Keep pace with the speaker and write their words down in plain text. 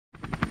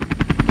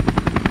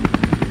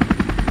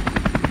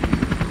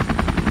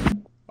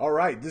All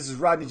right, this is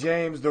Rodney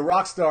James, the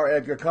Rockstar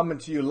Edgar, coming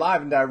to you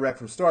live and direct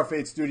from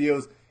Starfade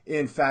Studios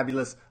in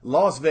fabulous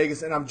Las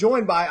Vegas. And I'm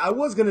joined by, I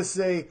was going to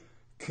say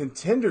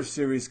Contender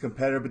Series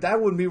competitor, but that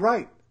wouldn't be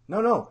right.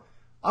 No.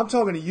 I'm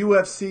talking to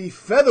UFC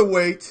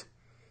Featherweight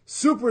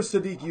Super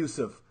Sodiq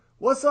Yusuff.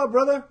 What's up,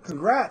 brother?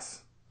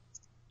 Congrats.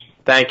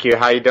 Thank you.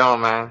 How you doing,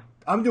 man?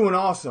 I'm doing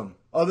awesome.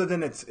 Other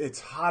than it's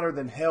hotter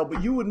than hell,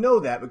 but you would know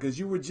that because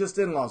you were just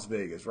in Las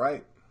Vegas,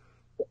 right?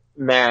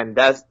 Man,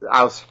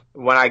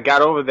 when I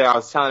got over there, I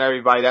was telling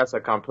everybody that's a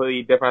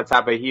completely different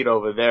type of heat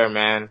over there,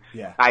 man.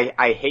 Yeah.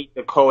 I hate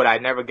the cold. I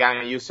never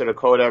gotten used to the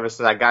cold ever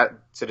since I got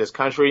to this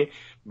country.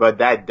 But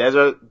that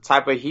desert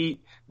type of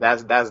heat,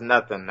 that's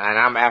nothing. And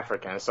I'm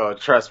African, so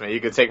trust me,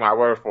 you can take my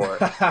word for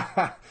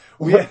it.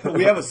 we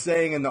have a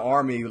saying in the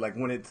Army, like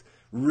when it's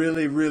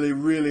really, really,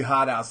 really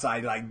hot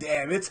outside, you're like,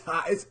 damn, it's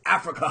hot. It's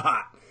Africa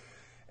hot.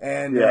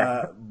 And,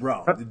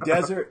 bro, the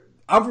desert,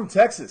 I'm from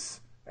Texas.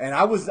 And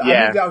I moved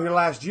out here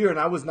last year, and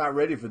I was not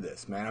ready for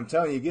this, man. I'm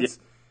telling you,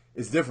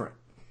 it's different.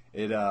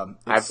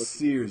 It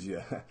sears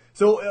you.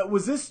 So,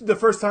 was this the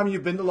first time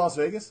you've been to Las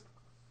Vegas?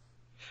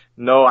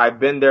 No, I've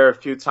been there a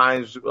few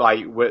times,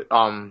 like with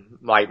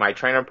like my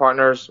training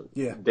partners.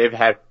 Yeah, they've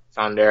had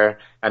on there,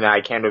 and then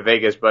I came to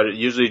Vegas, but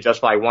usually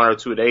just for like 1 or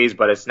 2 days.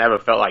 But it's never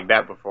felt like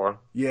that before.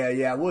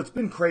 Yeah. Well, it's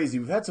been crazy.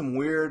 We've had some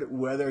weird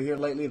weather here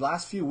lately.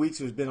 Last few weeks,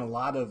 there's been a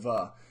lot of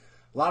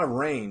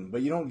rain,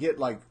 but you don't get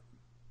like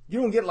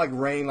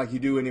rain like you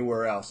do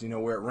anywhere else,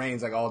 where it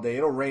rains like all day.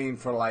 It'll rain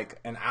for like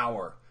an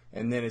hour,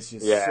 and then it's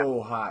just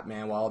so hot,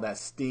 man, while all that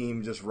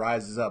steam just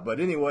rises up. But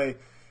anyway,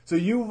 so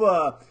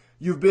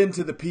you've been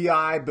to the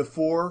PI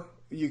before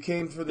you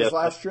came for this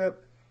last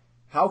trip.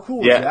 How cool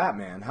was that,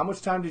 man? How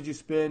much time did you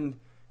spend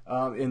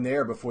in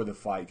there before the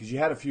fight? Because you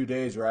had a few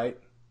days, right?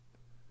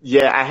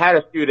 Yeah, I had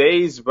a few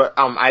days, but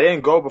I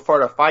didn't go before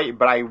the fight,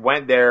 but I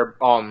went there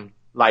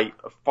like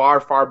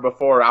far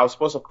before. I was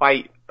supposed to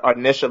fight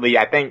initially.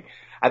 I think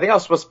I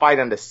was supposed to fight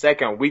in the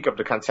second week of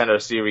the Contender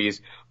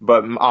Series,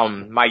 but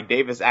Mike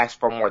Davis asked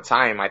for more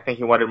time. I think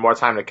he wanted more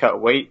time to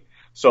cut weight.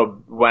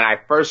 So when I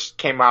first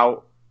came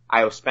out,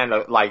 I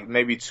spent like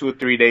maybe 2 or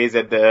 3 days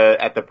at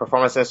the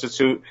Performance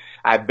Institute.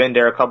 I've been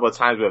there a couple of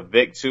times with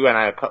Vic too,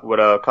 and with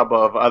a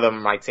couple of other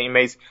my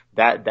teammates.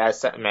 That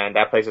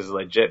place is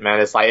legit, man.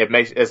 It's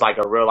like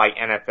a real like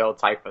NFL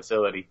type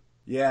facility.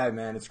 Yeah,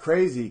 man, it's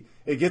crazy.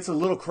 It gets a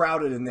little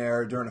crowded in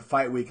there during a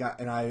fight week,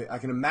 and I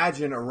can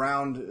imagine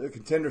around the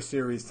Contender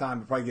Series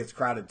time it probably gets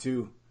crowded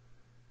too.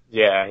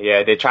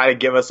 Yeah. They try to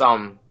give us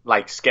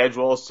like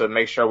schedules to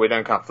make sure we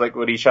don't conflict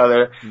with each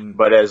other,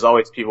 but there's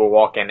always people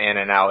walking in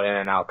and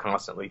out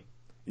constantly.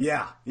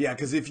 Yeah,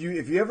 because if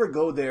you ever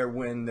go there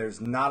when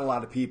there's not a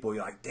lot of people,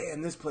 you're like,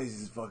 damn, this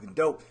place is fucking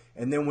dope.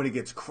 And then when it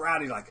gets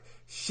crowded, you're like,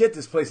 shit,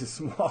 this place is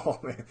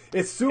small, man.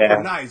 It's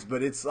super nice,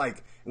 but it's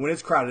like when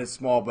it's crowded, it's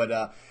small.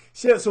 But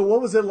shit. So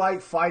what was it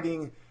like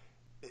fighting?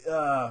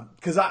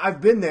 Because I've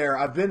been there.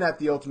 I've been at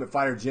the Ultimate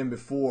Fighter gym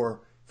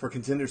before for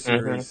Contender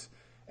Series,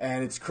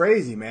 and it's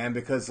crazy, man.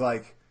 Because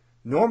like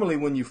normally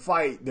when you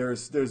fight,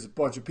 there's a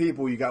bunch of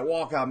people. You got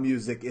walkout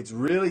music. It's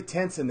really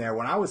tense in there.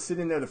 When I was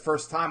sitting there the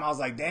first time, I was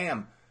like,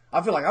 damn.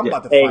 I feel like I'm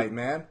about to fight,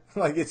 man.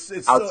 Like it's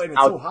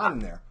so hot in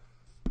there.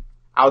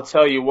 I'll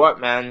tell you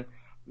what, man.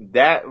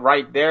 That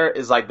right there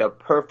is like the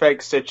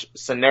perfect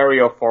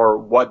scenario for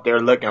what they're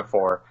looking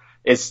for.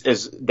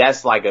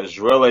 That's like as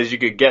real as you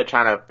could get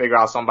trying to figure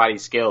out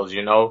somebody's skills.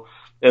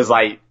 It's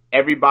like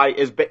everybody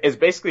is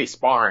basically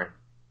sparring,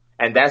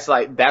 and I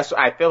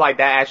feel like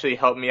that actually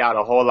helped me out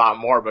a whole lot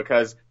more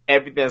because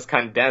everything's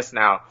condensed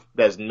now.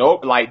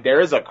 There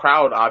is a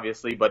crowd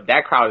obviously, but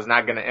that crowd is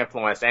not going to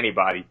influence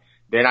anybody.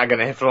 They're not going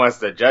to influence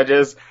the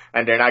judges,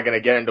 and they're not going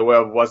to get in the way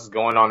of what's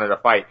going on in the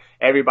fight.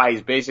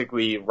 Everybody's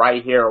basically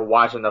right here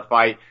watching the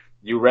fight.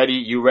 You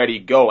ready,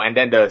 go. And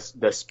then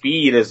the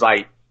speed is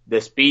like, the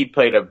speed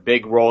played a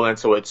big role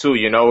into it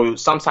too.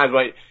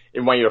 Sometimes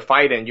when you're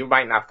fighting, you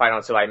might not fight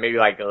until maybe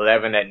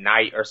 11 at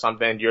night or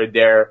something. You're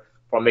there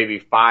for maybe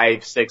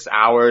 5-6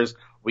 hours.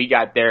 We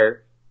got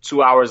there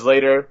 2 hours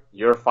later,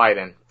 you're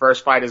fighting.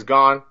 First fight is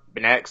gone.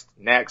 Next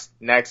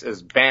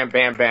is bam,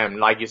 bam, bam.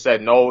 Like you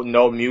said, no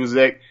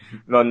music,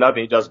 no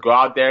nothing. You just go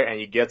out there and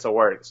you get to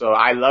work. So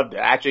I loved it.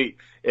 Actually,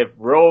 if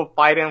real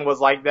fighting was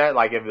like that,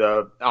 like if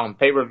the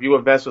pay-per-view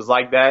events was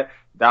like that,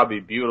 that'd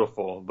be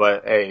beautiful.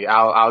 But hey,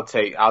 I'll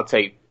take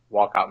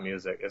walkout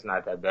music. It's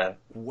not that bad.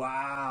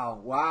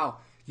 Wow.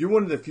 You're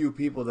one of the few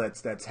people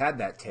that's had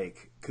that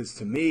take. Because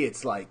to me,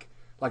 it's like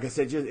I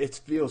said,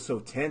 it feels so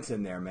tense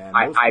in there, man.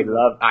 I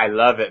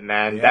love it,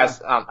 man. Yeah.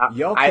 That's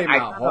y'all came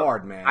out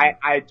hard, man.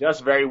 I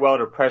adjust very well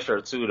to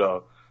pressure too,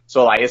 though.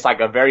 So it's like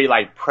a very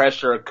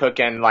pressure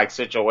cooking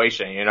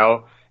situation,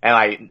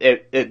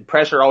 and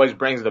pressure always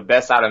brings the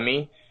best out of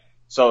me.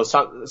 So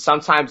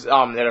sometimes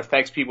it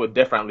affects people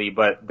differently,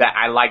 but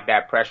I like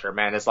that pressure,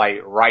 man. It's like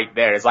right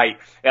there. It's like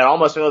it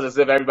almost feels as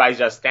if everybody's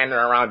just standing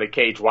around the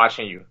cage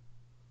watching you.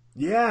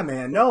 Yeah,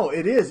 man. No,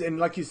 it is, and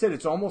like you said,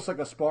 it's almost like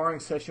a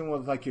sparring session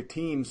with your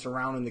team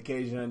surrounding the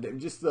cage, and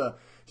just the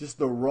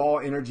raw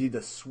energy,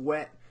 the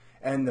sweat,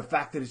 and the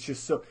fact that it's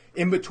just so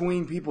in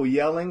between people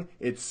yelling,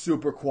 it's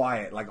super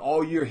quiet. Like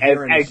all you're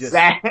hearing is just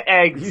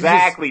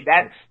exactly.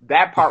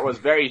 That part was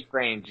very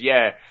strange.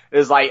 Yeah,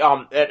 it's like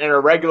in a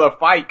regular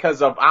fight,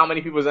 because of how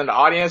many people's in the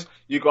audience,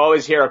 you can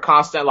always hear a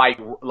constant like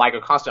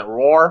a constant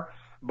roar.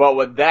 But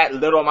with that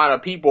little amount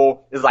of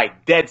people, it's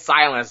like dead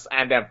silence,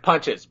 and then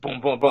punches,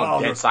 boom, boom,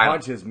 boom, dead those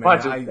silence. punches,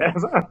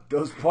 man!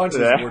 Those punches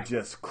were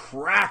just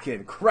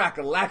cracking,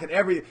 lacking.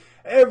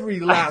 Every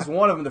last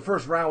one of them. The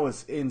first round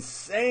was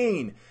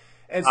insane,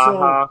 and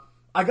so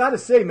I got to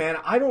say, man,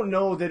 I don't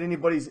know that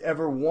anybody's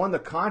ever won the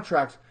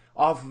contract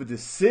off of a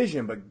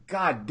decision, but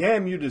god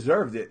damn, you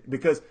deserved it,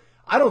 because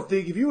I don't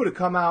think if you would have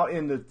come out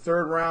in the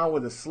third round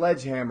with a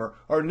sledgehammer,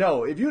 or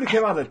no, if you would have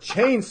come out with a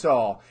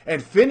chainsaw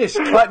and finished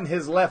cutting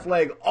his left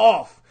leg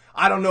off,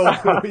 I don't know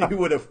if you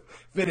would have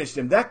finished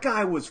him. That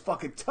guy was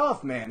fucking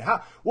tough, man.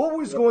 What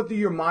was going through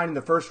your mind in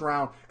the first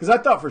round? Because I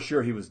thought for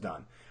sure he was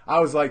done. I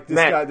was like, this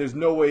guy, there's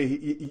no way.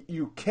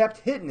 You kept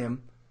hitting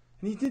him,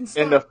 and he didn't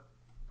stop.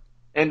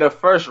 In the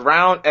first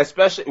round,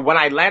 especially when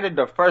I landed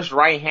the first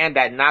right hand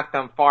that knocked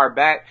them far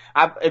back,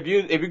 if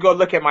you go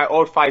look at my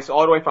old fights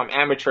all the way from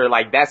amateur,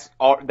 like that's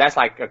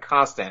like a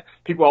constant.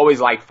 People always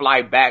like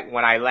fly back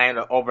when I land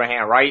an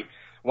overhand right.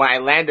 When I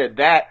landed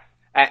that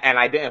and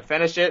I didn't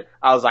finish it,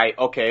 I was like,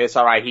 okay, it's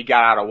all right. He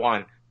got out of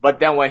one. But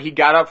then when he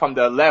got up from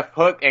the left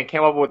hook and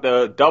came up with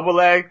the double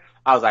leg,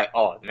 I was like,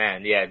 oh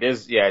man,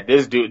 this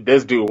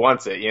dude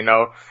wants it, you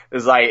know?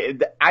 It's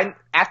like,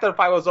 after the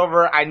fight was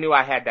over, I knew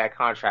I had that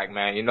contract,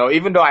 man. You know,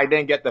 even though I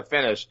didn't get the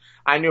finish,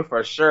 I knew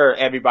for sure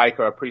everybody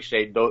could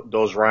appreciate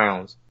those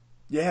rounds.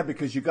 Yeah,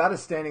 because you got a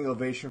standing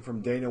ovation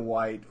from Dana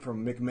White,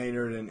 from Mick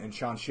Maynard, and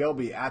Sean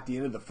Shelby at the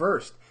end of the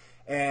first.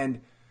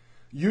 And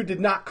you did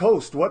not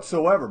coast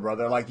whatsoever,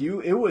 brother. Like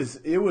it was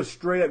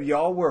straight up.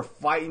 Y'all were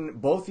fighting.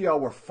 Both of y'all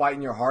were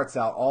fighting your hearts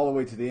out all the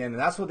way to the end,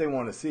 and that's what they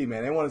want to see,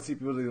 man. They want to see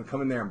people that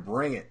come in there and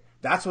bring it.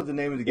 That's what the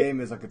name of the game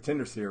is, a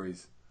Contender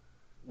Series.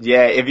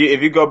 Yeah, if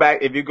you go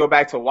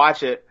back to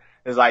watch it,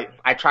 it's like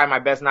I try my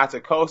best not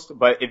to coast,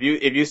 but if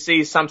you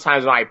see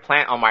sometimes when I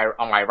plant on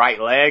my right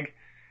leg,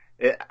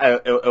 it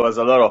was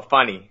a little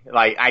funny.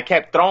 Like I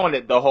kept throwing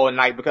it the whole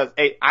night because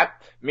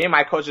me and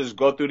my coaches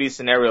go through these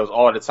scenarios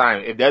all the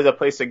time. If there's a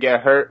place to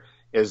get hurt,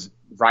 is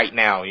right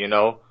now, you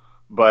know.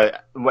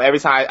 But every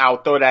time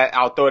I'll throw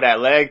that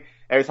leg.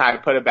 Every time I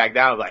put it back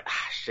down, I was like,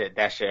 shit,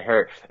 that shit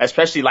hurt.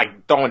 Especially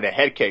like throwing the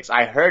head kicks.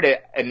 I heard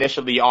it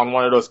initially on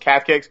one of those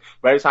calf kicks,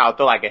 but every time I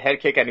throw like a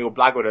head kick and he would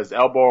block with his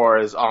elbow or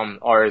his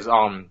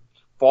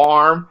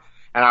forearm,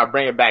 and I'll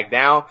bring it back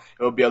down,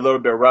 it would be a little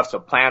bit rough to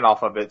plant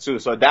off of it too.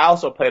 So that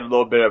also played a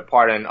little bit of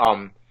part in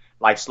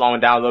like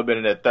slowing down a little bit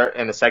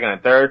in the second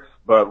and third,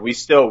 but we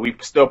still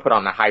put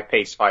on a high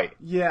paced fight.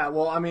 Yeah,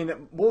 well, I mean,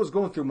 what was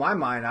going through my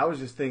mind, I was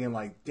just thinking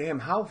like, damn,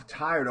 how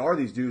tired are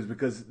these dudes?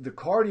 Because the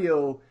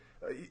cardio,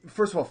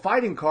 first of all,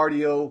 fighting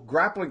cardio,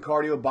 grappling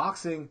cardio,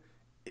 boxing,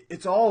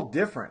 it's all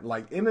different.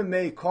 Like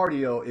MMA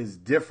cardio is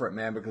different,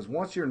 man, because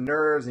once your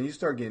nerves and you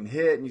start getting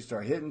hit and you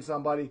start hitting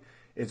somebody,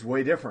 it's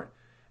way different.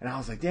 And I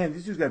was like, damn,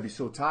 these dudes got to be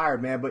so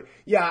tired, man. But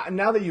yeah,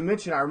 now that you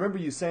mention it, I remember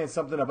you saying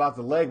something about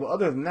the leg. But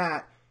other than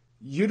that,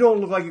 you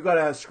don't look like you got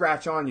a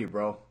scratch on you,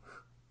 bro.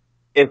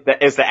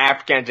 It's the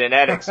African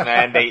genetics,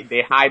 man.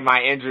 They hide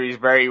my injuries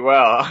very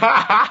well.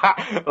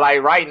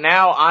 Like right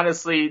now,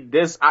 honestly,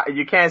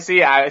 you can't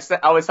see it. I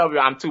always tell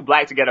people I'm too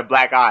black to get a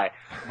black eye,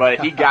 but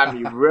he got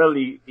me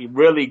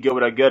really good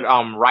with a good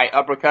right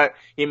uppercut.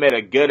 He made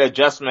a good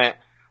adjustment,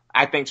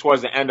 I think,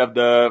 towards the end of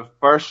the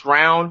first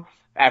round.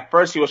 At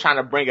first, he was trying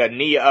to bring a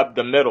knee up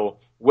the middle,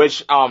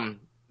 which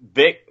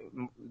Vic.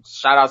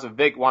 Shout out to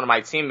Vic, one of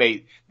my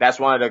teammates. That's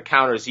one of the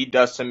counters he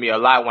does to me a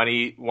lot when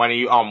he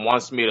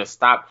wants me to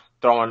stop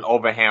throwing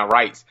overhand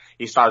rights.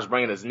 He starts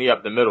bringing his knee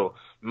up the middle.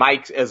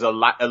 Mike is a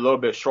little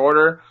bit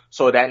shorter,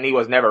 so that knee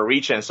was never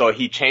reaching. So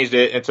he changed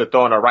it into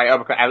throwing a right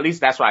uppercut. At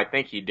least that's what I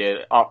think he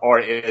did, or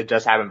it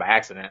just happened by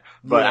accident.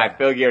 But yeah. I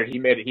figured he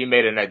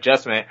made an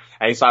adjustment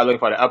and he started looking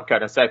for the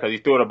uppercut instead because he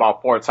threw it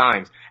about 4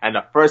 times. And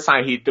the first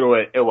time he threw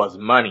it, it was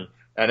money.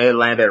 And it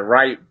landed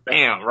right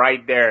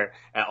there.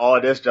 And all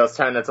this just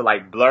turned into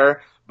like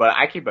blur. But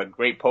I keep a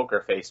great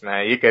poker face,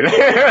 man. You can.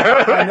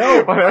 I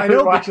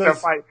know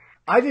because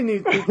I didn't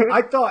even think,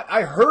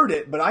 I heard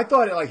it, but I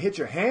thought it like hit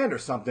your hand or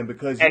something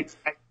because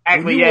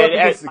exactly, you were up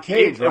against the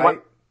cage, right?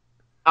 When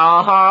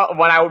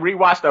I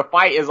rewatched the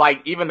fight, it's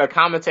like even the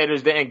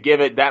commentators didn't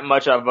give it that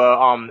much of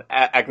a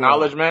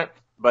acknowledgement. Yeah.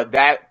 But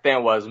that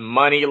thing was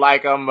money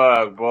like a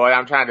mug, boy.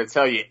 I'm trying to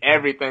tell you,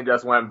 everything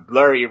just went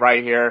blurry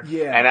right here.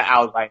 Yeah. And I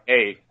was like,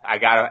 hey, I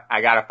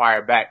gotta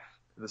fire back.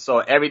 So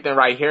everything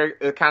right here,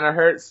 it kind of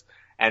hurts.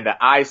 And the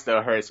eye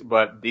still hurts,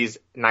 but these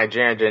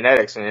Nigerian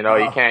genetics, you know,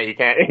 you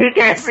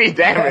can't see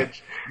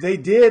damage. They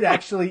did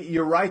actually.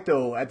 You're right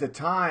though. At the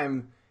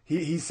time,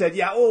 he said,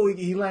 yeah,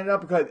 he landed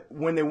up because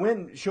when they went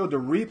and showed the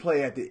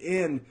replay at the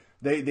end,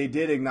 they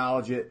did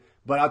acknowledge it.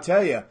 But I'll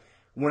tell you,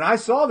 when I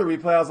saw the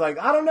replay, I was like,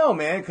 I don't know,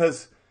 man,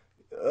 because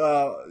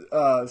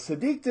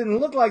Sodiq didn't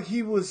look like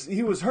he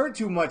was hurt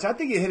too much. I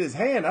think it hit his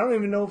hand. I don't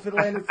even know if it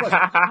landed flush.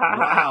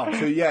 Wow.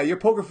 So yeah, your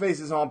poker face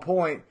is on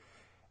point.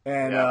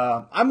 And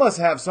I must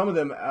have some of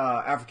them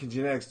African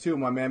genetics too,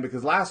 my man.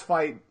 Because last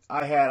fight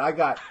I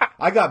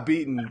got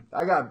beaten.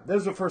 This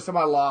was the first time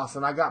I lost,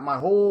 and I got my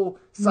whole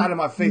side of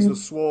my face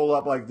was swole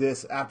up like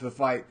this after the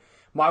fight.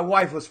 My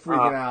wife was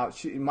freaking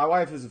out. My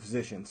wife is a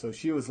physician, so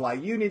she was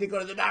like, "You need to go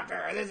to the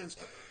doctor."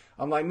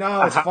 I'm like,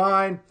 "No, it's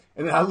fine."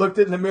 And then I looked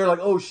in the mirror like,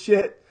 "Oh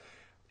shit!"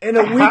 And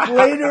a week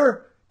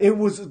later, it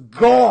was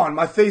gone.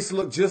 My face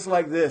looked just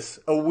like this.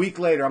 A week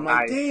later, I'm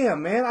like,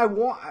 "Damn, man! I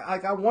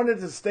wanted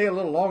to stay a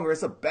little longer.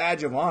 It's a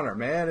badge of honor,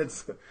 man.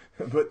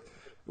 But it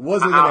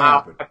wasn't going to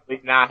happen." I'll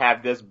definitely not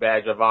have this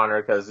badge of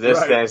honor because this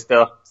thing's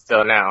still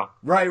now.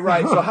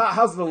 Right. So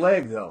how's the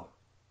leg though?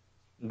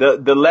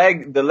 The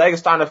leg is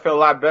starting to feel a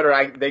lot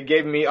better. They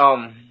gave me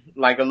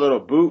like a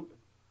little boot,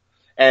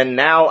 and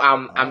now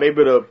I'm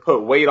able to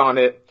put weight on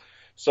it.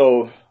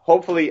 So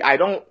hopefully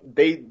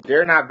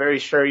they're not very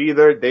sure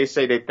either. They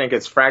say they think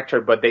it's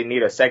fractured, but they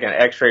need a second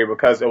X-ray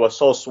because it was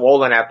so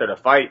swollen after the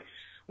fight.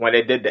 When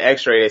they did the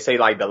X-ray, they say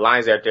like the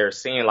lines that they're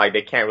seeing, like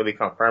they can't really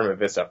confirm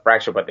if it's a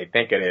fracture, but they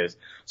think it is.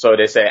 So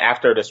they say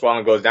after the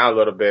swelling goes down a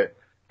little bit,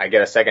 I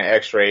get a second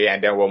X-ray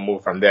and then we'll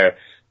move from there.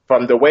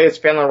 From the way it's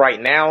feeling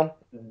right now,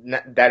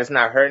 that it's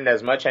not hurting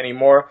as much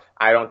anymore.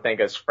 I don't think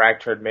it's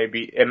fractured.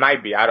 Maybe it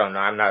might be. I don't know.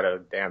 I'm not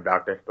a damn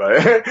doctor,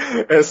 but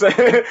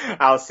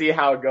I'll see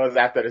how it goes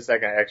after the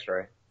second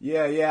X-ray.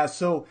 Yeah.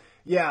 So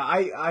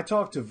I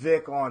talked to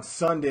Vic on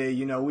Sunday.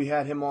 You know, we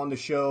had him on the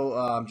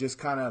show, just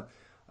kind of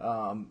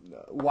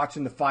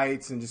watching the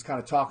fights and just kind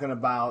of talking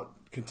about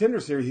Contender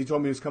Series. He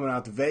told me he was coming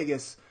out to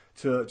Vegas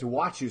to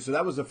watch you. So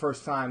that was the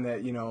first time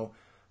that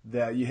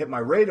that you hit my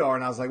radar,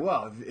 and I was like,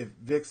 well, if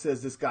Vic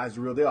says this guy's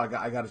the real deal, I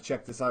got to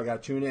check this out. I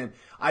got to tune in.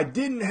 I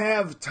didn't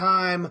have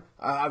time.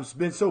 I've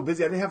been so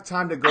busy. I didn't have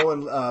time to go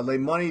and lay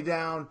money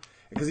down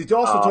because he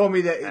also told me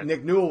that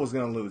Nick Newell was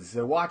going to lose. He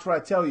said, watch what I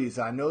tell you. He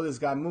said, I know this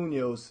guy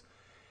Munoz.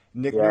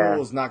 Nick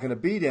Newell's not going to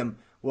beat him.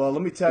 Well,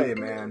 let me tell you,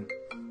 man.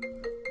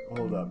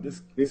 Hold up.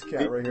 This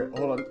cat right here.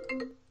 Hold on.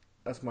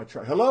 That's my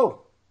truck.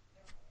 Hello?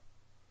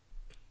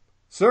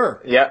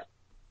 Sir. Yeah.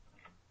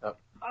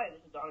 Hi,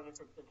 this is Donovan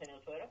from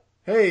Contender Series.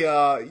 Hey,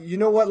 you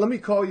know what? Let me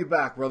call you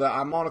back, brother.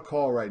 I'm on a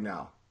call right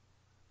now.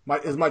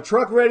 Is my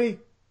truck ready?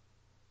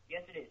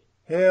 Yes, it is.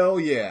 Hell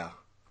yeah.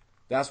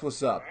 That's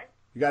what's up. All right.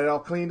 You got it all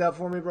cleaned up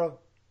for me, bro?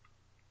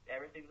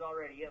 Everything's all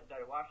ready. Yep, got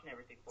it washed and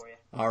everything for you.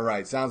 All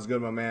right. Sounds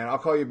good, my man. I'll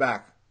call you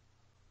back.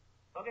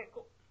 Okay,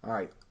 cool. All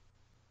right.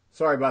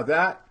 Sorry about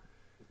that.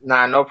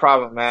 Nah, no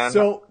problem, man.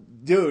 So,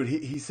 dude,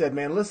 he said,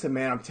 man, listen,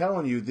 man, I'm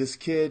telling you, this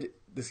kid's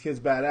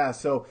badass.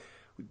 So,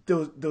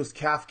 those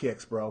calf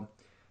kicks, bro.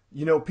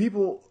 You know,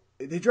 people,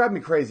 they drive me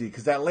crazy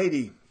because that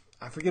lady,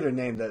 I forget her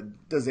name,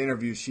 that does the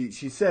interviews, she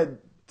said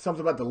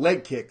something about the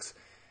leg kicks.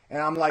 And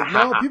I'm like,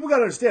 no, people got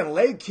to understand,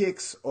 leg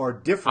kicks are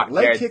different.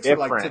 Leg kicks are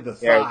like to the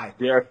thigh.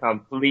 They're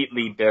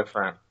completely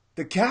different.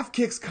 The calf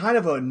kick's kind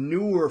of a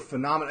newer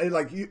phenomenon.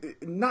 Like,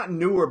 not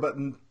newer, but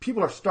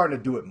people are starting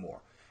to do it more.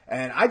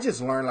 And I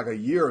just learned like a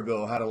year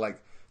ago how to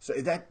so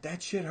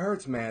that shit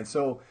hurts, man.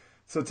 So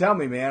tell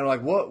me, man,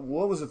 like what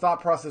was the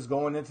thought process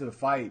going into the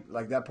fight?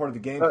 Like that part of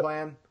the game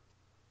plan?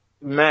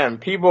 Man,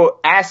 people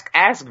ask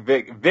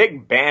Vic.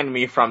 Vic banned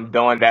me from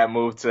doing that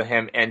move to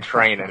him in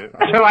training.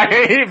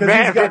 Because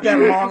he's got that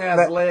long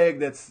ass leg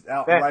that's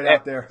out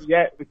there.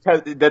 Yeah,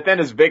 because the thing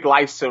is, Vic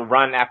likes to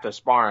run after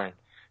sparring.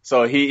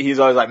 So he's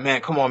always like,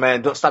 man, come on,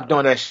 man, don't stop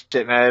doing that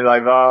shit, man.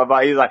 Like,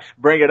 he's like,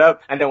 bring it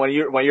up, and then when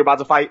you're about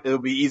to fight, it'll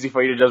be easy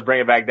for you to just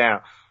bring it back down.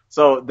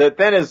 So the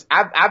thing is,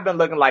 I've been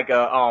looking like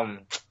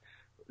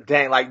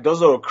like those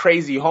little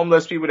crazy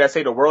homeless people that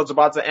say the world's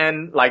about to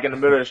end, like in the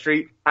middle of the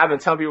street. I've been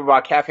telling people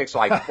about calf kicks for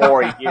like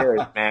 4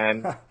 years,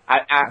 man.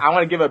 I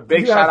want to give a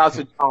big shout out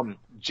to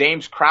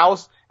James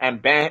Krause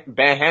and Ben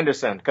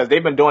Henderson because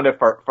they've been doing it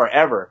for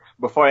forever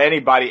before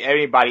anybody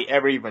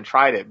ever even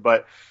tried it.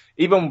 But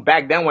even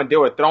back then when they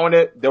were throwing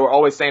it, they were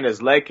always saying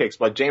it's leg kicks.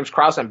 But James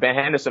Krause and Ben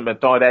Henderson been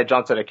throwing that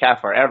jump to the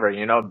calf forever,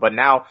 But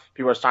now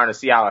people are starting to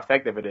see how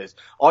effective it is.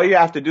 All you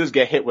have to do is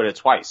get hit with it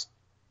twice.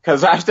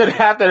 Cause after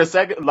the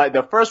second, like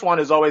the first one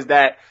is always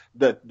the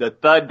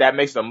thud that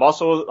makes the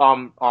muscles,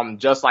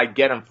 just like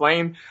get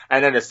inflamed.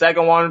 And then the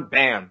second one,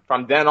 bam.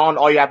 From then on,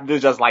 all you have to do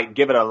is just like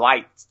give it a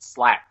light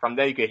slap. From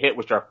there you can hit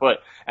with your foot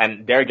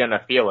and they're going to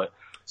feel it.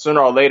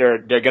 Sooner or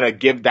later, they're going to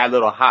give that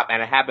little hop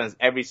and it happens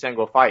every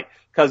single fight.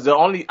 Cause the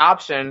only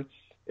option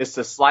is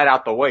to slide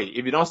out the way.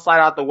 If you don't slide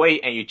out the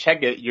way and you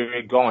check it,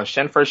 you're going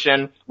shin for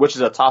shin, which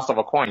is a toss of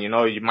a coin.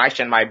 My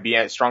shin might be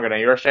stronger than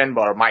your shin,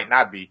 but it might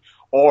not be.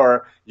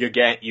 Or you're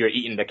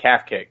eating the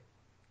calf kick.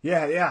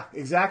 Yeah,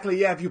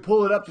 exactly. Yeah, if you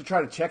pull it up to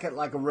try to check it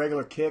like a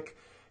regular kick,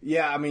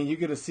 yeah, I mean, you're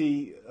going to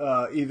see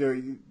either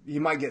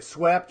you might get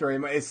swept or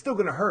it's still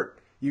going to hurt.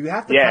 You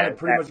have to kind of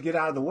pretty much get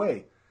out of the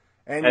way.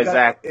 And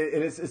exactly.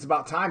 It's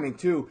about timing,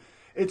 too.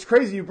 It's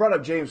crazy you brought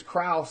up James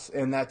Krause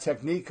and that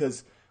technique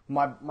because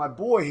my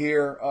boy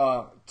here,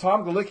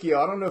 Tom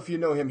Galicchio, I don't know if you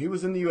know him. He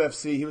was in the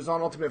UFC. He was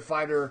on Ultimate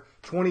Fighter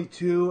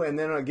 22 and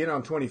then again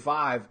on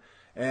 25.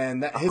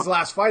 And his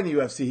last fight in the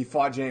UFC, he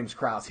fought James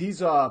Krause.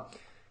 He's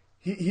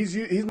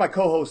my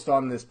co-host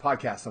on this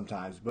podcast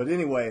sometimes. But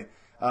anyway,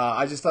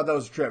 I just thought that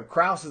was a trip.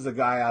 Kraus is a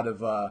guy out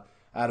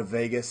of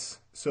Vegas.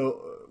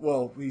 So,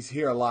 well, he's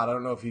here a lot. I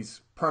don't know if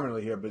he's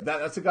permanently here, but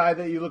that's a guy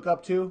that you look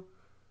up to?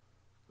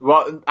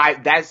 Well,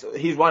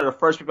 he's one of the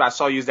first people I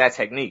saw use that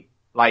technique.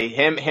 Like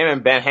him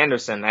and Ben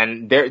Henderson,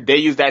 and they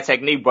use that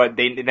technique, but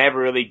they never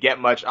really get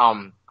much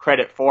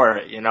credit for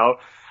it.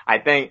 I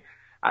think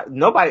I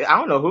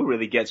don't know who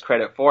really gets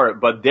credit for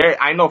it, but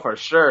I know for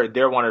sure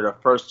they're one of the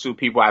first two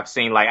people I've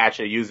seen like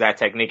actually use that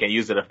technique and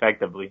use it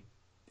effectively.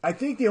 I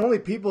think the only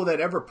people that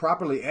ever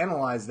properly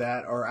analyze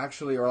that are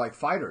like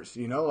fighters,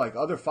 like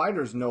other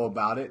fighters know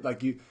about it.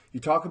 Like you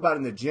talk about it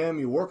in the gym,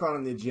 you work on it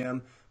in the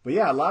gym. But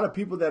yeah, a lot of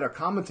people that are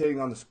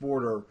commentating on the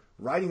sport or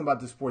writing about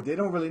the sport, they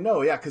don't really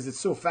know. Yeah, because it's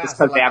so fast. It's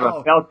because they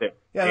haven't felt it.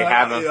 Yeah, they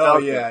haven't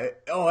felt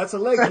it. Oh, that's a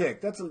leg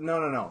kick.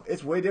 No.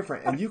 It's way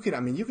different. And you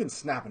can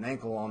snap an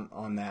ankle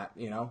on that,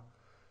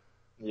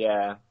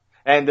 Yeah.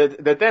 And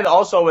the thing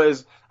also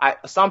is,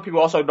 some people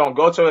also don't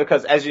go to it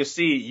because, as you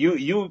see,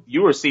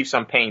 you receive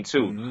some pain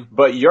too,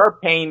 but your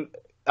pain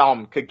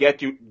could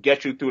get you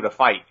through the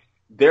fight.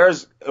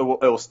 It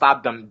will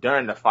stop them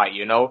during the fight,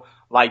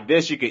 Like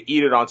this, you could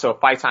eat it until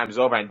fight time is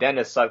over, and then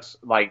it sucks.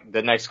 Like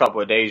the next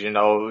couple of days,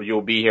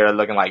 you'll be here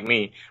looking like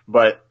me.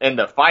 But in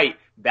the fight,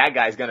 that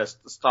guy's gonna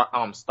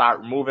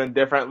start moving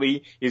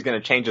differently. He's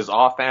gonna change his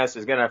offense.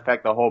 It's gonna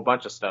affect a whole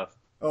bunch of stuff.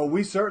 Oh,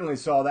 we certainly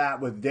saw that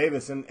with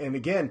Davis, and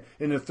again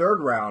in the third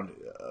round,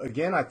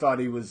 I thought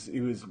he was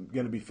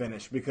going to be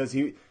finished because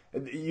you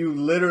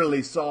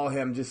literally saw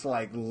him just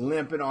like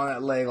limping on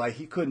that leg, like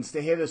he couldn't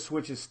stay. He had to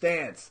switch his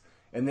stance,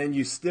 and then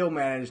you still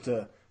managed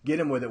to get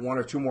him with it one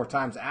or two more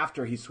times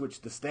after he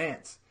switched the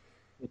stance.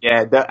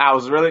 Yeah, I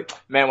was really,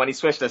 man, when he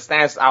switched the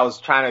stance, I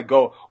was trying to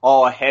go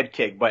all head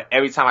kick, but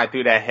every time I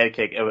threw that head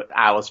kick,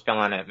 I was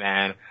feeling it,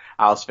 man.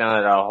 I was feeling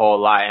it a whole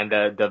lot, and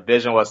the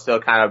vision was still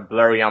kind of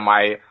blurry on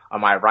my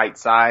right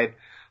side.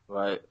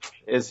 But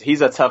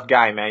he's a tough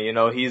guy, man.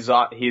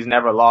 He's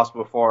never lost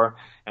before,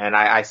 and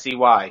I see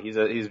why.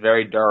 He's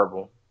very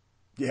durable.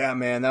 Yeah,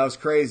 man, that was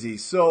crazy.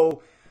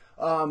 So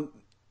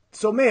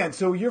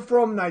you're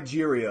from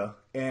Nigeria,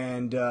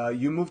 and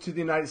you moved to the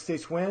United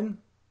States when?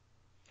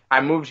 I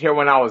moved here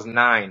when I was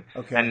 9.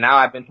 Okay. And now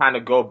I've been trying to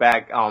go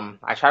back.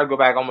 I try to go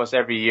back almost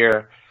every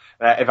year.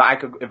 If I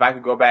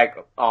could go back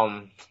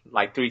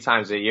like 3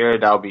 times a year,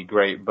 that would be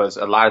great. But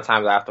a lot of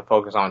times I have to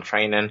focus on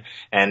training,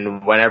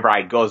 and whenever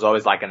I go, it's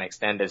always like an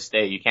extended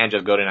stay. You can't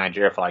just go to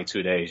Nigeria for like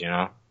 2 days,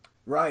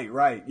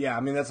 Right. Yeah, I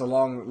mean that's a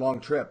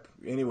long trip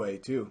anyway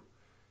too,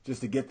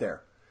 just to get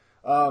there.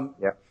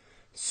 Yeah.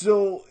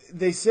 So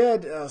they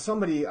said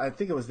somebody, I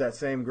think it was that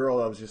same girl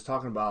I was just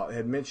talking about,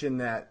 had mentioned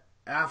that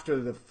after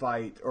the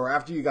fight or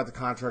after you got the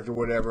contract or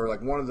whatever,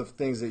 like one of the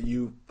things that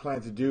you plan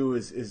to do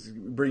is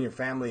bring your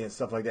family and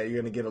stuff like that.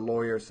 You're going to get a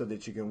lawyer so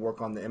that you can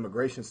work on the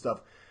immigration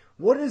stuff.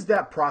 What is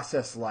that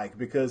process like?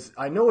 Because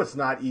I know it's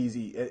not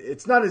easy.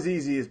 It's not as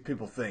easy as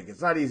people think.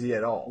 It's not easy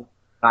at all.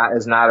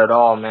 It's not at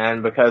all,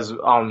 man, because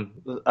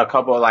a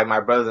couple of like my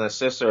brothers and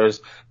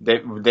sisters, they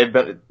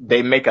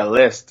make a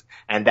list,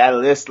 and that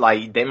list,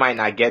 like, they might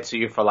not get to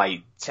you for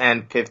like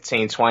 10,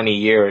 15, 20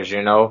 years,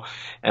 and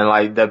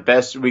like the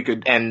best we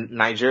could, and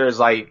Nigeria's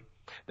like,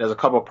 there's a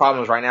couple of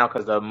problems right now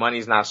because the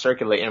money's not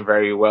circulating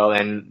very well,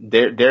 and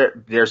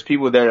there's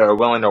people there that are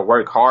willing to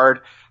work hard,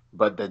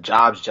 but the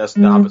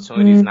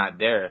opportunity's not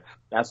there.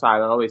 That's why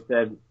I always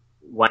said,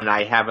 when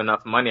I have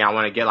enough money, I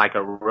want to get like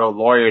a real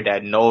lawyer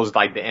that knows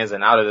like the ins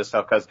and outs of this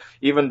stuff. Because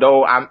even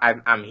though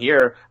I'm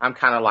here, I'm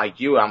kind of like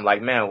you. I'm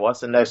like, man, what's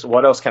the next?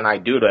 What else can I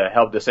do to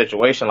help the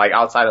situation? Like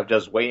outside of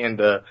just waiting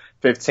the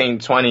 15,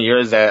 20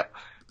 years that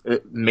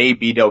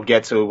maybe they'll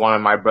get to one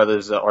of my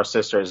brothers or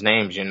sisters'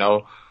 names,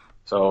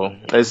 So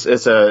it's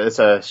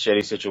a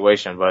shitty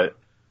situation, but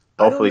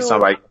hopefully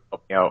somebody can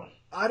help me out.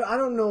 I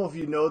don't know if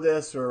you know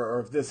this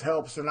or if this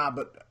helps or not,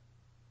 but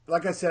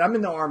like I said, I'm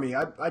in the Army.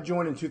 I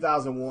joined in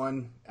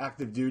 2001,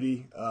 active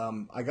duty.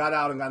 I got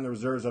out and got in the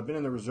reserves. I've been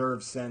in the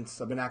reserves since.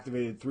 I've been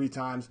activated 3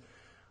 times.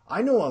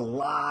 I know a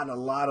lot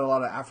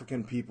of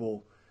African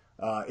people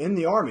in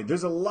the Army.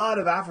 There's a lot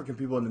of African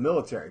people in the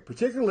military,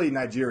 particularly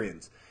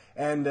Nigerians.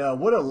 And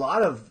what a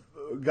lot of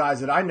guys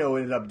that I know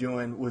ended up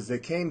doing was they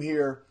came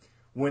here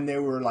when they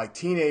were like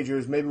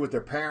teenagers, maybe with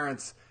their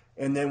parents.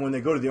 And then when they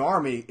go to the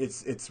Army,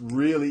 it's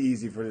really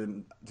easy for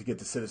them to get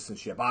the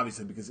citizenship,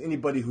 obviously, because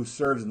anybody who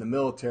serves in the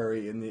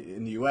military in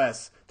the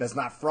U.S. that's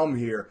not from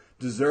here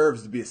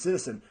deserves to be a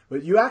citizen.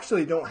 But you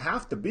actually don't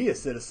have to be a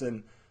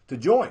citizen to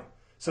join.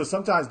 So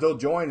sometimes they'll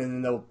join and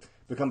then they'll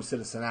become a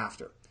citizen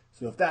after.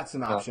 So if that's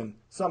an option,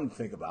 something to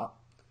think about.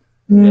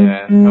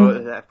 Yeah,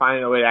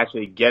 finding a way to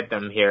actually get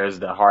them here is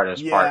the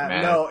hardest part,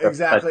 man. Yeah, no,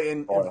 exactly.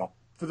 And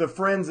for the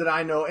friends that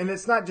I know, and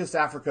it's not just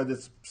Africa,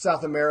 that's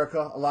South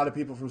America. A lot of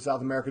people from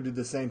South America did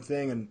the same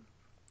thing, and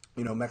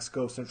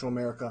Mexico, Central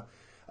America.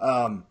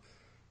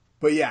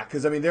 But yeah,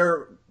 because I mean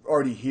they're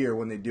already here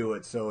when they do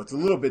it, so it's a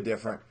little bit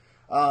different.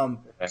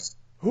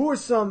 Who are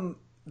some?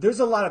 There's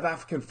a lot of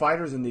African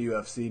fighters in the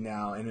UFC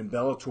now and in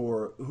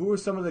Bellator. Who are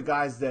some of the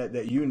guys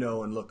that you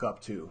know and look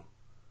up to?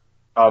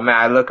 Oh man,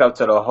 I look up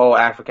to the whole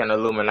African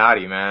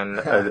Illuminati, man.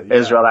 Yeah,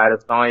 Israel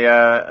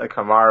Adesanya,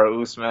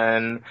 Kamaru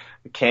Usman,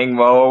 King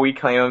Mo, we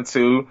claim him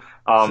too.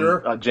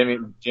 sure.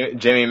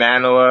 Jimmy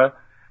Manua,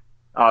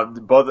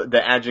 both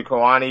the Andrew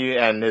Kawani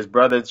and his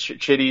brother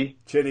Chidi.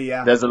 Chitty,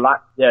 yeah. There's a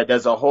lot, yeah,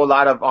 there's a whole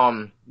lot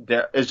of,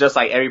 there, it's just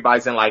like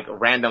everybody's in like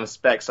random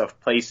specks of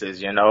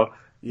places, you know?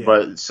 Yeah.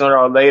 But sooner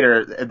or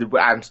later,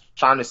 I'm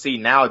trying to see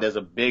now there's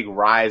a big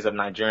rise of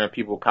Nigerian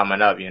people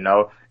coming up, you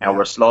know? And Yeah.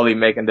 we're slowly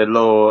making the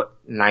little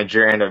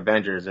Nigerian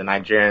Avengers, the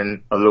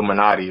Nigerian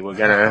Illuminati. We're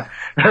gonna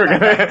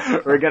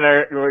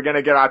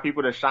get our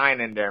people to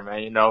shine in there,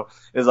 man, you know?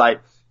 It's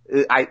like,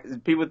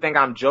 people think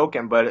I'm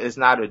joking, but it's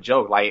not a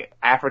joke. Like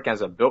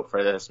Africans are built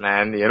for this,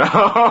 man. You know,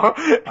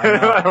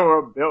 I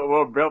know.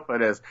 we're built for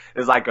this.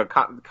 It's like a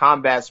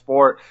combat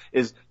sport.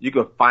 Is you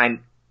could find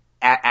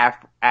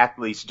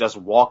athletes just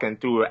walking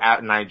through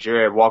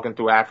Nigeria, walking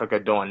through Africa,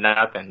 doing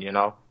nothing. You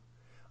know.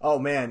 Oh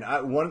man,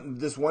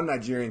 this one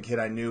Nigerian kid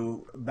I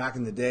knew back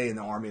in the day in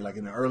the army, like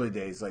in the early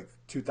days, like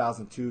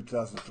 2002,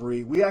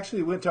 2003. We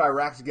actually went to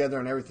Iraq together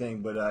and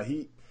everything. But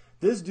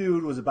this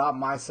dude was about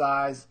my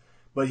size,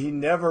 but he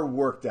never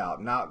worked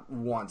out, not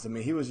once. I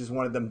mean, he was just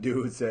one of them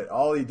dudes that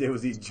all he did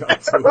was eat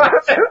junk food,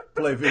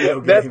 play video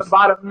games. There's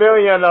about 1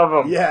 million of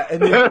them. Yeah,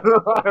 and there's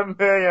about 1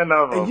 million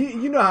of them.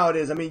 And you know how it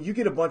is. I mean, you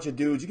get a bunch of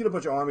dudes, you get a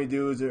bunch of army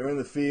dudes that are in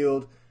the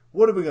field.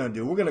 What are we going to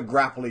do? We're going to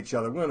grapple each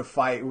other. We're going to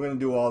fight. We're going to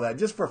do all that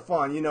just for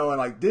fun, you know. And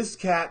like this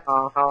cat,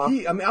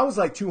 I was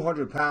like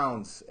 200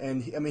 pounds,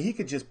 and he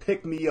could just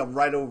pick me up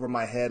right over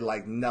my head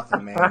like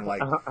nothing, man.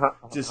 Like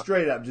just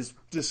straight up, just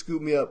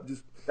scoop me up.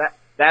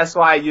 That's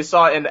why you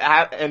saw in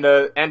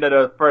the end of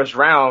the first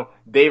round,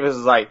 Davis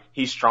is like,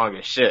 he's strong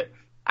as shit.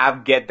 I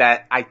get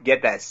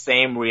that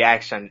same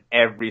reaction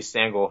every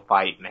single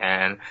fight,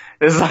 man.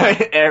 It's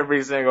like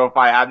every single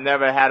fight. I've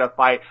never had a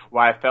fight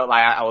where I felt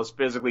like I was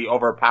physically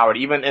overpowered,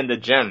 even in the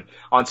gym,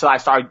 until I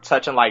started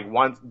touching like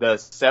the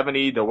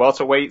 70, the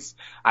welterweights.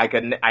 I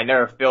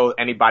never feel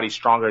anybody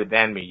stronger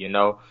than me, you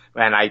know?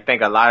 And I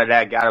think a lot of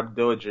that got to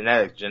do with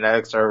genetics.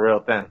 Genetics are a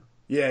real thing.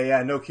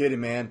 Yeah, no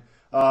kidding, man.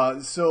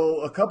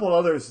 So a couple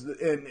others,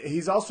 and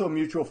he's also a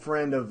mutual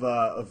friend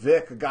of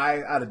Vic, a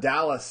guy out of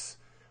Dallas.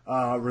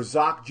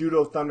 Razak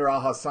Judo Thunder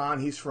Al Hassan.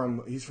 He's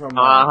from. He's an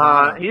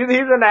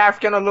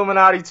African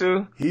Illuminati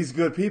too. He's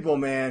good people,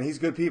 man. He's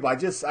good people. I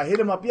hit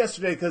him up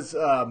yesterday because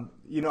I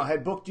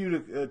had booked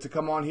you to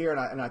come on here,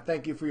 and I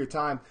thank you for your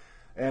time.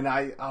 And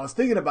I was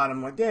thinking about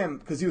him, like, damn,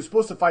 because he was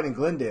supposed to fight in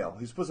Glendale.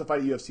 He was supposed to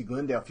fight at UFC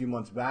Glendale a few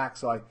months back.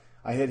 So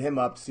I hit him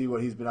up to see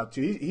what he's been up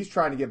to. He's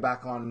trying to get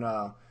back on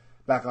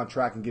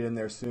track and get in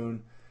there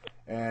soon.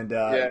 And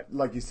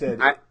like you said,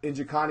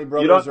 Injikani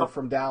brothers are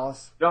from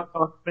Dallas. You don't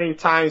know how many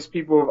times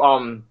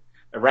people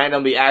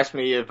randomly ask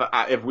me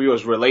if we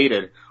was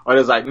related, or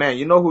it's like, man,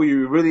 you know who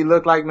you really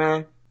look like,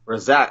 man?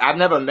 Razak. I've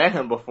never met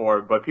him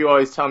before, but people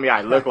always tell me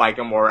I look like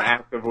him or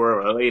ask if we're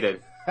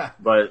related.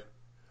 But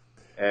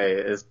hey,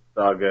 it's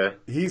all good.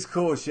 He's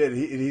cool as shit.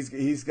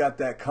 He's got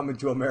that Coming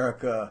to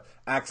America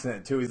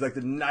accent too. He's like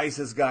the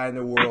nicest guy in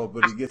the world,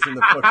 but he gets in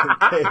the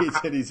fucking cage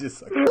and he's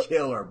just a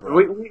killer, bro.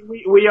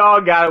 We all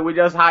got it. We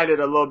just hide it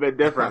a little bit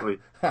differently.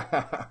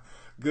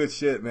 Good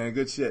shit, man.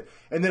 Good shit.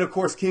 And then of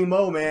course King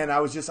Mo, man.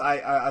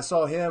 I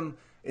saw him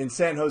in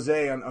San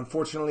Jose.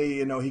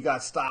 Unfortunately, he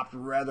got stopped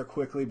rather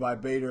quickly by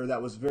Bader.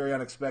 That was very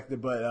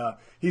unexpected, but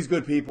he's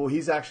good people.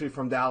 He's actually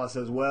from Dallas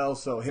as well.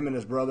 So him and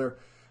his brother.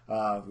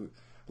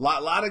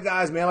 Lot of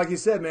guys, man. Like you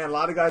said, man. A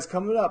lot of guys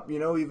coming up.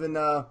 Even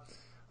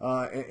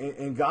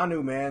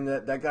Ngannou, man.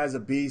 That guy's a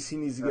beast. He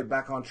needs to get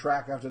back on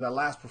track after that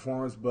last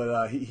performance.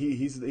 But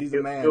he's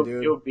the man,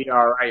 dude. He'll be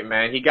all right,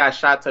 man. He got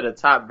shot to the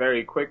top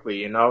very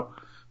quickly,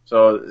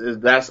 So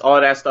that's all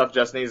that stuff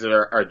just needs an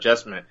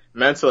adjustment.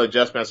 Mental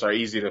adjustments are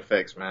easy to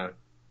fix, man.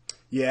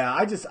 Yeah,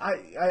 I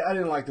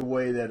didn't like the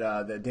way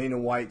that Dana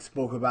White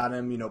spoke about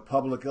him,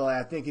 publicly.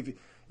 I think if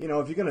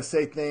you're gonna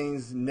say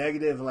things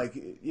negative, like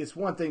it's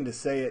one thing to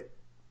say it,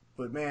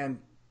 but man,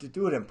 to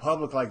do it in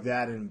public like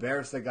that and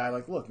embarrass that guy,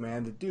 like, look,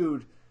 man, the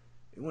dude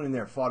went in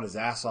there and fought his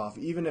ass off,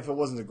 even if it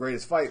wasn't the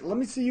greatest fight. Let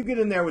me see you get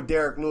in there with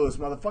Derek Lewis,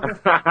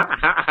 motherfucker.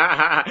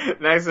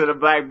 Next to the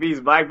Black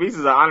Beast. Black Beast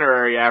is an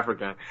honorary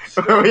African.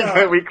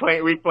 we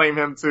claim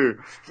him too.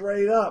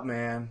 Straight up,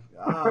 man.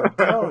 I'm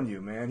telling you,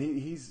 man.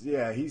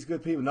 He's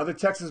good people. Another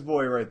Texas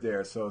boy right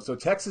there. So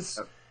Texas,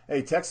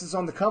 hey, Texas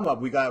on the come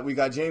up. We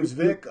got James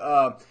Vick.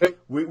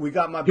 We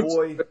got my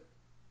boy.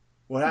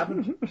 What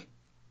happened?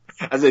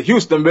 I said,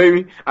 Houston,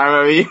 baby. I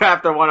remember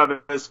after one of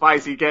his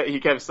fights, he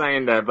kept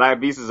saying that Black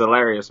Beast is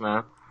hilarious,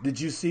 man. Did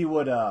you see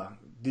what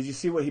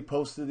he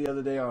posted the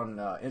other day on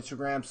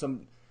Instagram?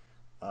 Some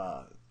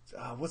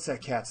what's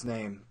that cat's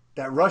name?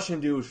 That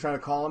Russian dude was trying to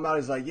call him out.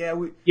 He's like, yeah.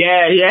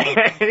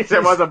 He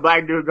said, what's a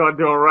black dude going to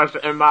do in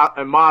Russia, in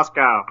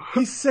Moscow?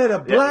 He said, a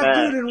black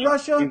dude in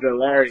Russia? He's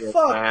hilarious,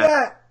 Fuck man.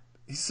 that.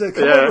 He said,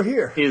 come over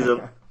here. He's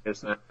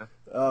hilarious, man.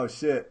 Oh,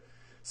 shit.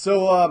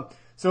 So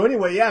So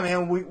anyway, yeah,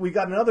 man, we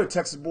got another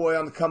Texas boy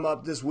on the come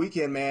up this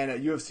weekend, man,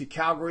 at UFC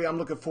Calgary. I'm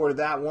looking forward to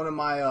that. One of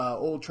my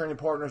old training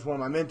partners, one of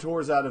my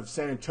mentors out of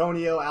San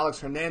Antonio, Alex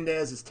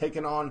Hernandez, is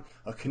taking on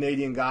a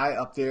Canadian guy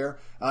up there.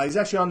 He's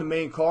actually on the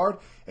main card.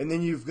 And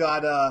then you've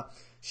got,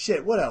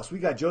 what else? We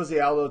got Jose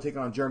Aldo taking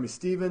on Jeremy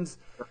Stevens.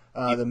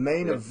 The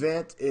main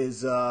event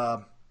is,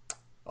 that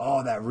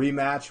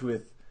rematch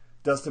with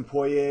Dustin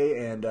Poirier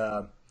and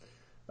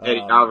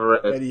Eddie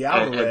Alvarez. Eddie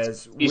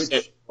Alvarez,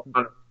 which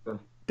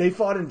they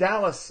fought in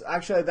Dallas.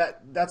 Actually,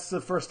 that's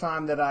the first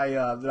time that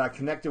I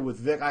connected with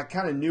Vic. I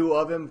kind of knew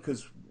of him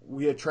because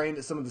we had trained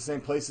at some of the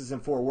same places in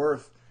Fort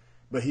Worth,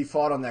 but he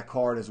fought on that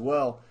card as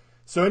well.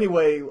 So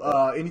anyway,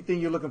 anything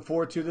you're looking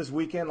forward to this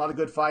weekend? A lot of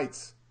good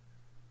fights.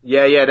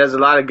 Yeah, there's a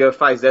lot of good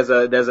fights. There's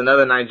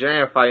another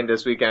Nigerian fighting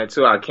this weekend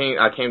too. I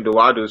came to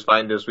Wadu's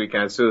fighting this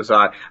weekend too. So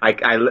I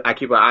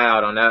keep an eye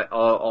out on that,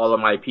 all of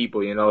my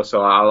people, you know,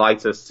 so I like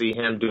to see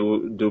him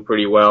do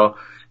pretty well.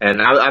 And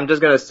I'm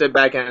just gonna sit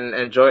back and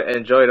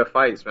enjoy the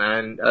fights,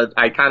 man.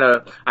 I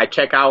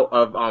check out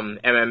of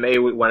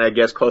MMA when it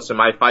gets close to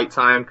my fight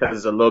time because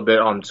it's a little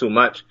bit too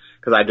much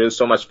because I do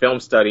so much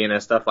film studying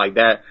and stuff like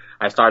that.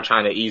 I start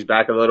trying to ease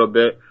back a little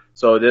bit.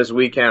 So this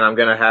weekend I'm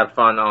gonna have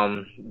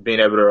fun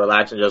being able to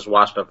relax and just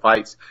watch the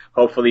fights.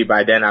 Hopefully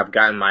by then I've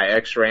gotten my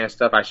X-ray and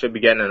stuff. I should be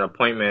getting an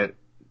appointment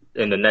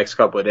in the next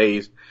couple of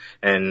days,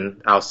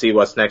 and I'll see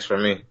what's next for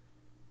me.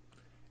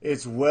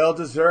 It's well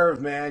deserved,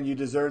 man. You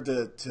deserve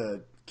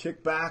to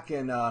kick back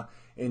and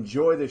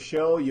enjoy the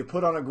show. You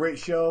put on a great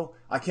show.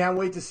 I can't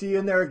wait to see you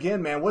in there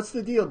again, man. What's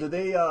the deal? Do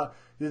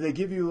they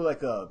give you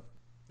like a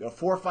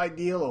 4-fight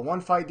deal, a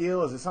 1-fight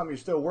deal? Is it something you're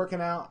still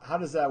working out? How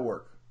does that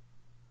work?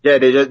 Yeah,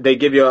 they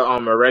give you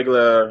a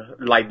regular,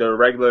 like the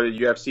regular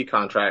UFC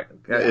contract.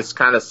 Yeah. It's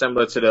kind of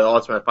similar to the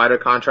Ultimate Fighter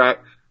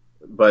contract,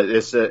 but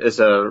it's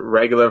a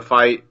regular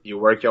fight. You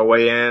work your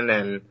way in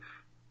and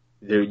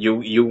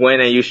you win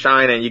and you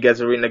shine and you get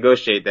to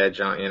renegotiate that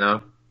junk, you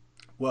know?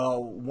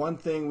 Well, one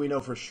thing we know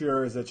for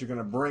sure is that you're going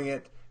to bring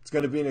it. It's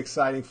going to be an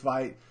exciting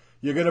fight.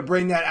 You're going to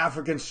bring that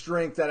African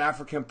strength, that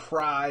African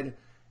pride,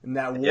 and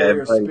that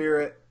warrior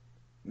spirit.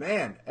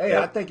 Man, hey,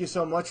 I thank you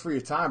so much for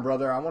your time,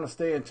 brother. I want to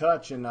stay in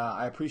touch, and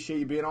I appreciate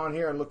you being on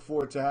here and look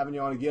forward to having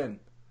you on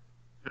again.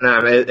 Nah,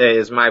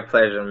 it's my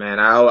pleasure, man.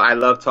 I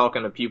love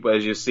talking to people,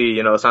 as you see.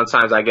 You know,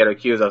 sometimes I get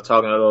accused of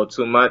talking a little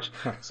too much,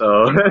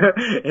 so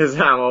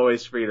I'm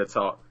always free to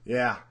talk.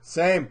 Yeah,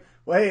 same.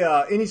 Well,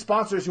 hey, any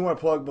sponsors you want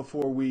to plug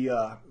before we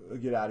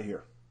get out of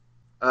here?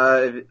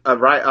 Right.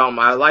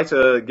 I'd like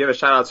to give a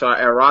shout out to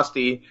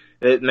Erosti.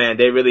 Man,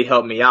 they really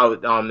helped me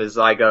out. It's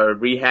like a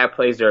rehab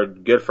place. They're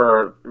good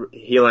for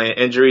healing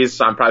injuries,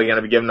 so I'm probably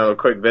gonna be giving them a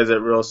quick visit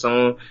real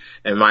soon.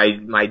 And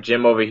my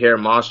gym over here,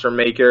 Monster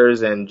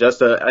Makers, and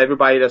just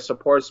everybody that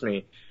supports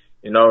me.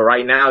 You know,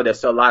 right now there's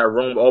still a lot of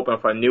room open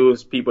for new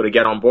people to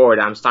get on board.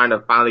 I'm starting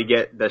to finally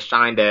get the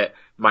shine that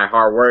my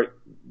hard work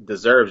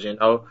deserves, you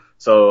know.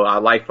 So I'd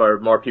like for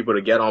more people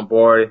to get on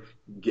board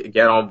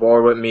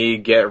with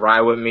me,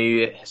 ride with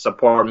me,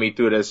 support me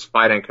through this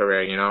fighting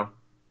career, you know.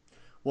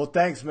 Well,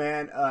 thanks,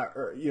 man.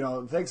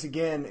 Thanks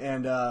again.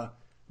 And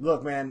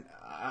look, man,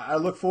 I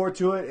look forward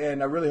to it,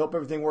 and I really hope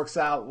everything works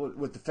out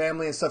with the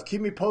family and stuff. Keep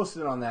me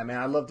posted on that, man.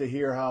 I'd love to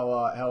hear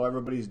how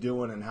everybody's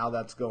doing and how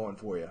that's going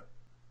for you.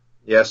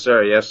 Yes,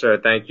 sir. Yes, sir.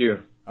 Thank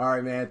you. All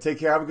right, man. Take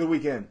care. Have a good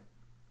weekend.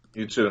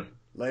 You too.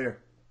 Later.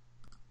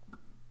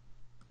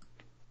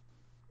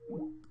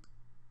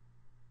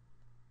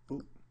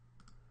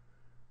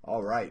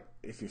 All right.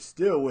 If you're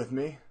still with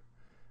me,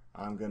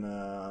 I'm going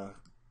to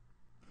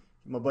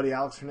give my buddy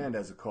Alex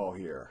Hernandez a call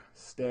here.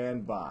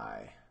 Stand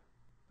by.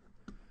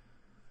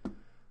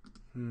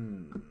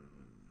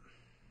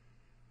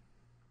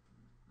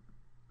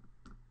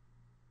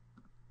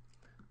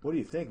 What do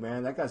you think,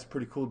 man? That guy's a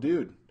pretty cool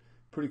dude.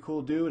 Pretty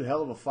cool dude.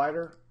 Hell of a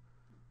fighter.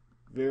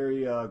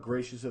 Very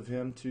gracious of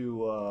him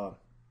to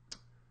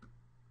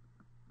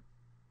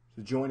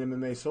join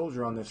MMA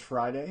Soldier on this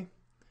Friday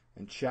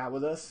and chat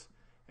with us.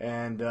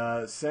 And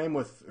same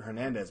with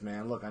Hernandez,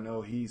 man. Look, I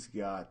know he's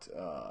got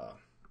a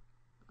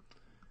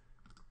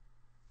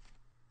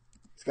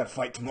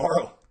fight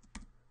tomorrow.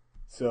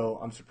 So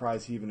I'm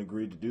surprised he even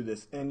agreed to do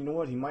this. And you know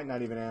what? He might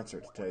not even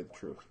answer, to tell you the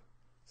truth.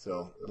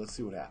 So let's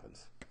see what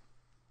happens.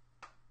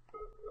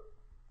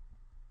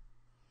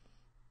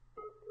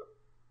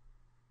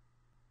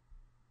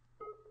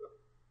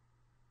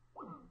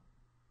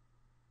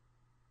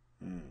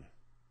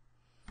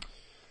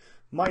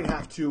 Might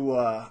have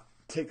to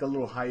take a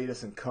little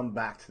hiatus and come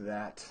back to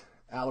that.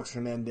 Alex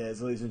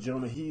Hernandez, ladies and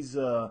gentlemen, he's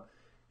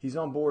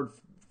on board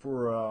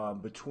for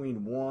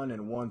between 1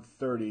 and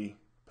 1:30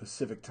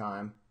 Pacific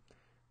time.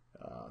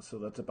 So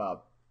that's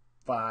about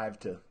 5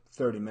 to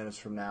 30 minutes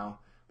from now.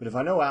 But if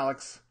I know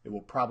Alex, it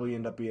will probably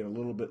end up being a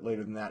little bit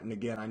later than that. And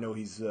again, I know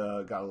he's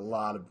got a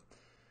lot of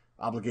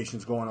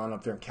obligations going on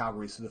up there in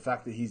Calgary. So the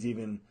fact that he's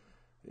even,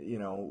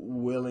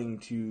 willing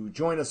to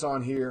join us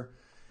on here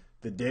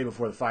the day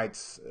before the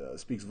fights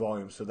speaks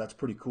volumes. So that's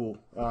pretty cool.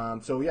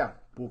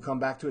 We'll come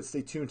back to it.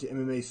 Stay tuned to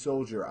MMA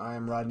Soldier. I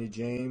am Rodney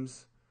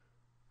James.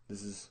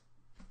 This is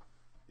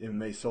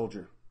MMA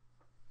Soldier.